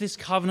fulfills this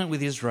covenant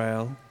with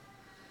Israel,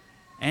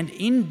 and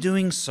in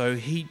doing so,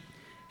 he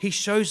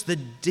shows the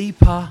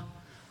deeper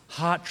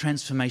heart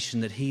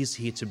transformation that he is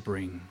here to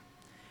bring.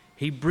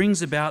 He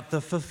brings about the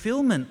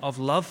fulfillment of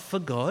love for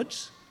God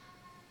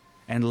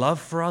and love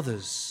for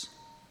others.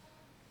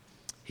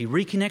 He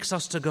reconnects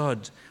us to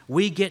God.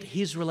 We get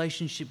his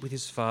relationship with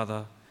his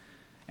Father,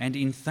 and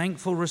in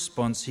thankful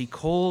response, he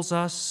calls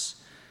us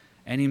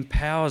and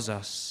empowers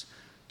us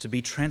to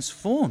be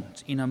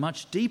transformed in a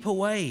much deeper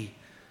way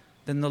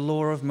than the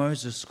law of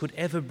Moses could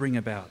ever bring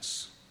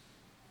about.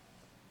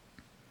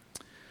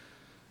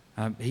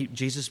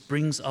 Jesus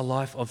brings a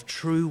life of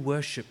true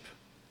worship,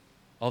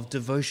 of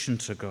devotion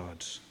to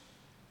God.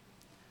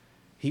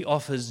 He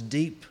offers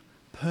deep,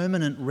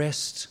 permanent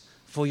rest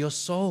for your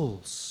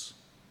souls.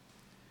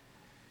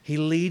 He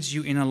leads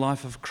you in a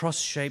life of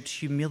cross-shaped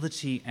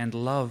humility and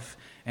love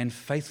and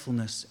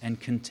faithfulness and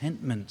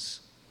contentment.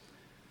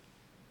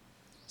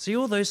 See,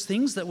 all those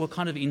things that were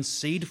kind of in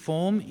seed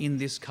form in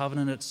this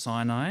covenant at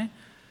Sinai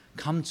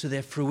come to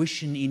their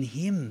fruition in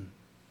him,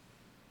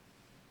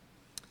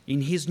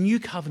 in his new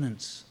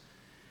covenant,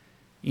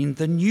 in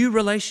the new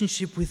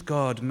relationship with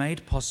God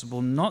made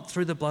possible not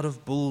through the blood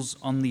of bulls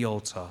on the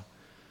altar,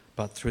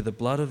 but through the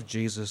blood of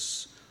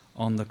Jesus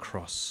on the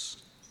cross.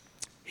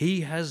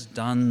 He has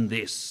done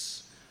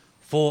this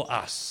for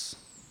us,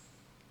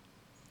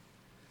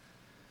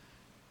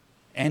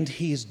 and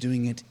he is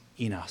doing it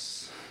in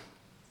us.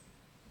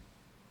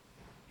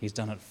 He's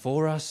done it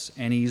for us,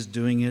 and he's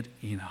doing it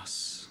in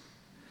us.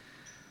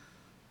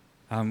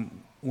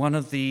 One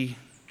of the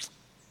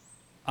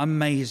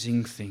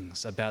amazing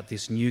things about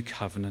this new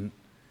covenant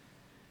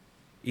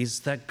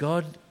is that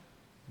God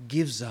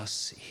gives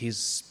us his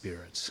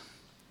Spirit,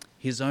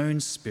 his own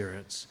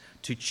Spirit,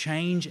 to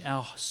change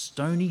our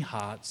stony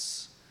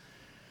hearts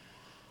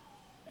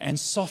and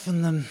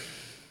soften them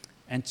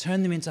and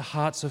turn them into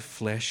hearts of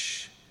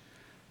flesh,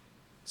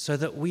 so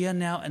that we are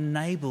now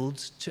enabled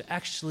to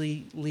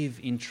actually live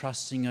in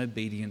trusting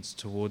obedience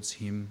towards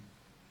him,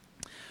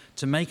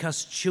 to make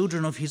us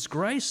children of his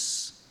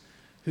grace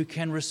who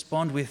can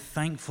respond with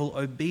thankful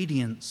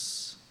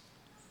obedience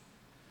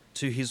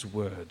to his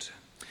word.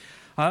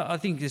 I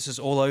think this is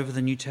all over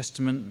the New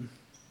Testament.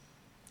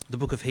 The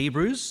book of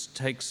Hebrews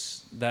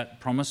takes that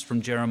promise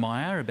from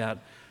Jeremiah about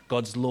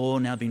God's law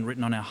now being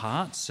written on our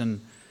hearts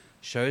and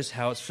shows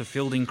how it's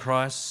fulfilled in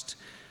Christ.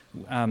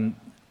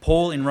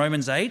 Paul in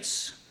Romans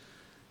 8,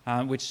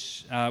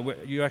 which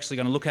you're actually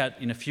going to look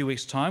at in a few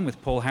weeks' time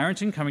with Paul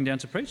Harrington coming down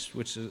to preach,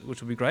 which will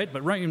be great.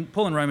 But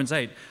Paul in Romans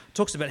 8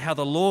 talks about how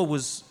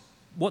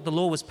what the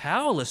law was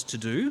powerless to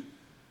do,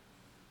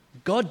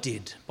 God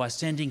did by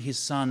sending his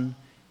Son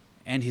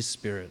and his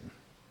Spirit,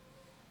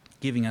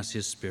 giving us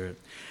his Spirit.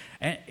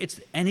 And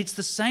it's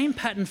the same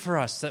pattern for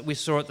us that we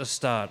saw at the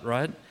start,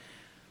 right?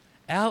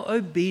 Our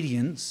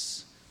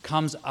obedience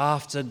comes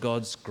after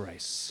God's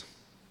grace.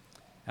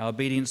 Our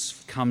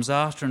obedience comes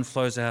after and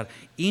flows out.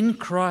 In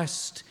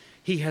Christ,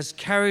 he has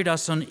carried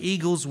us on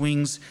eagle's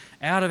wings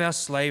out of our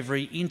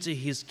slavery into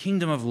his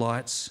kingdom of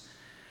lights.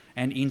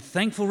 And in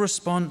thankful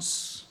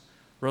response,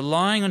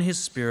 relying on his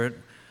Spirit,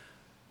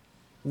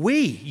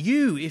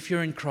 you, if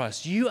you're in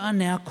Christ, you are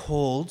now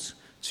called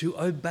to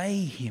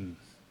obey him,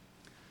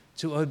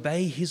 to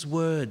obey his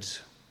word,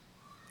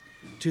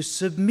 to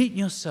submit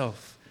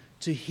yourself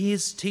to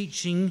his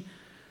teaching,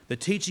 the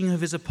teaching of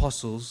his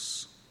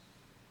apostles,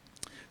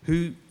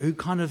 who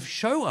kind of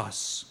show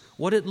us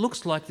what it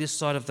looks like this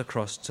side of the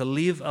cross, to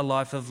live a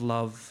life of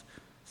love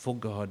for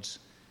God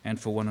and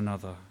for one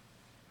another.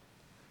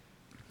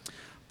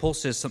 Paul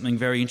says something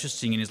very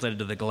interesting in his letter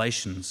to the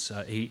Galatians.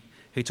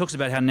 He talks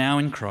about how now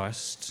in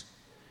Christ,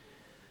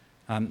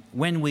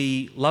 when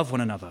we love one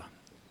another,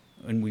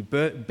 when we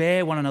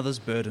bear one another's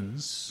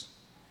burdens,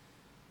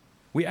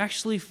 we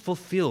actually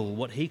fulfill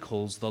what he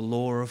calls the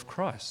law of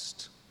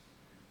Christ.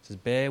 It says,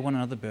 bear one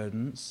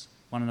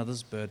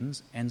another's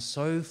burdens, and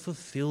so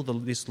fulfill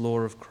this law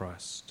of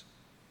Christ.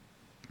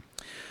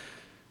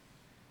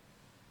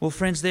 Well,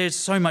 friends, there's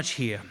so much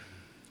here,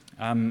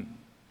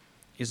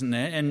 isn't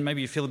there? And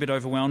maybe you feel a bit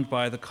overwhelmed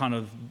by the kind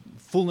of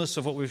fullness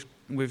of what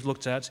we've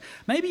looked at.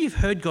 Maybe you've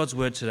heard God's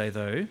word today,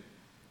 though,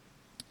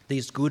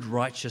 these good,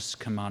 righteous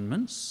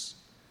commandments.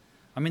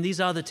 I mean, these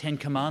are the 10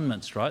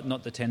 commandments, right?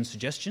 Not the 10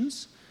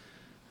 suggestions.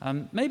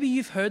 Maybe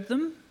you've heard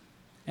them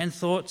and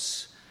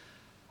thought,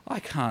 I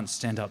can't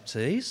stand up to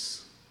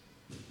these.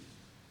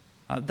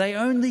 They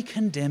only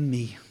condemn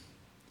me.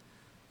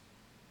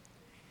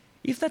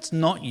 If that's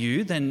not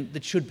you, then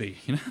it should be.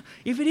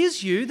 If it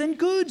is you, then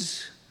good.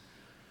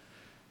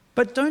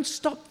 But don't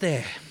stop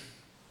there.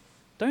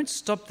 Don't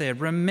stop there.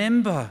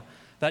 Remember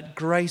that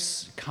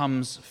grace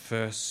comes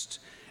first,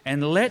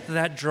 and let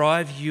that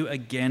drive you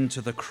again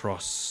to the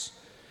cross.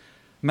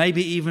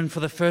 Maybe even for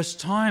the first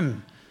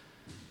time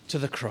to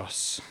the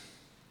cross,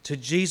 to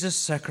Jesus'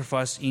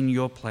 sacrifice in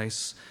your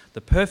place,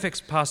 the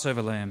perfect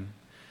Passover lamb.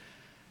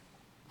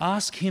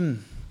 Ask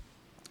him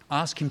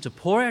to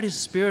pour out his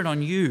Spirit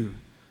on you,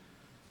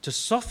 to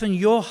soften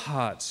your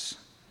hearts,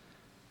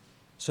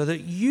 so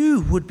that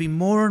you would be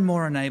more and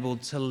more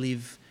enabled to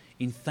live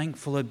in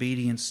thankful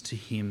obedience to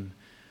him,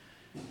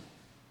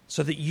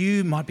 so that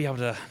you might be able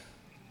to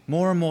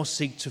more and more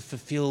seek to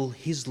fulfill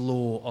his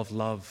law of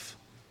love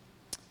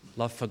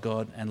for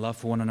God and love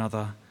for one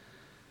another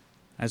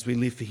as we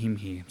live for him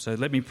here. So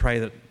let me pray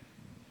that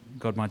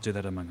God might do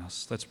that among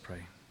us. Let's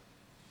pray.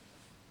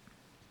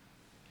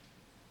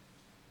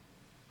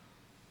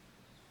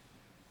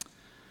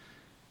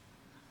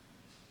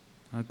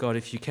 Oh God,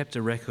 if you kept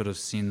a record of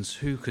sins,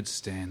 who could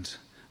stand?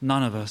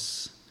 None of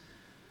us.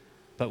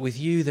 but with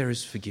you there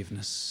is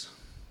forgiveness.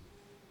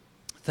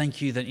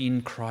 Thank you that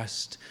in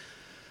Christ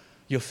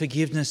your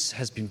forgiveness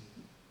has been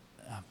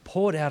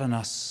poured out on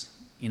us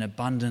in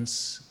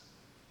abundance.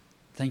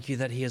 Thank you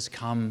that he has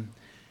come,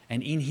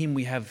 and in him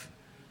we have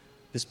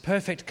this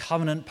perfect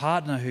covenant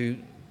partner who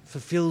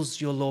fulfills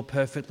your law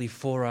perfectly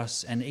for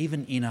us, and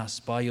even in us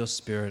by your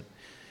Spirit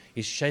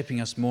is shaping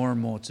us more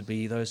and more to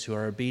be those who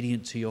are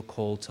obedient to your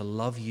call to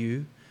love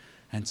you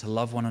and to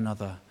love one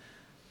another.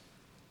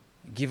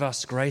 Give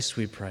us grace,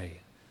 we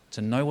pray,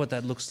 to know what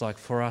that looks like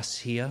for us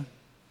here.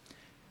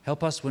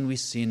 Help us when we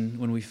sin,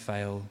 when we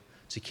fail,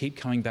 to keep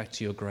coming back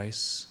to your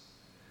grace.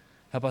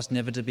 Help us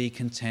never to be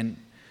content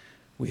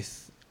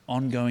with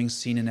ongoing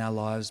sin in our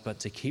lives, but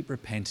to keep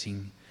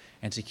repenting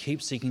and to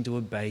keep seeking to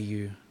obey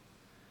you.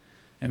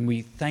 And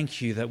we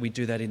thank you that we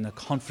do that in the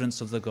confidence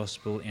of the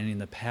gospel and in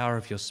the power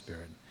of your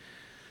Spirit.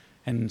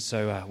 And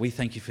so we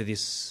thank you for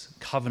this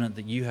covenant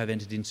that you have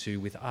entered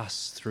into with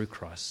us through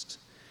Christ.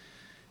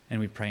 And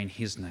we pray in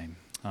his name.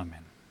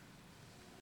 Amen.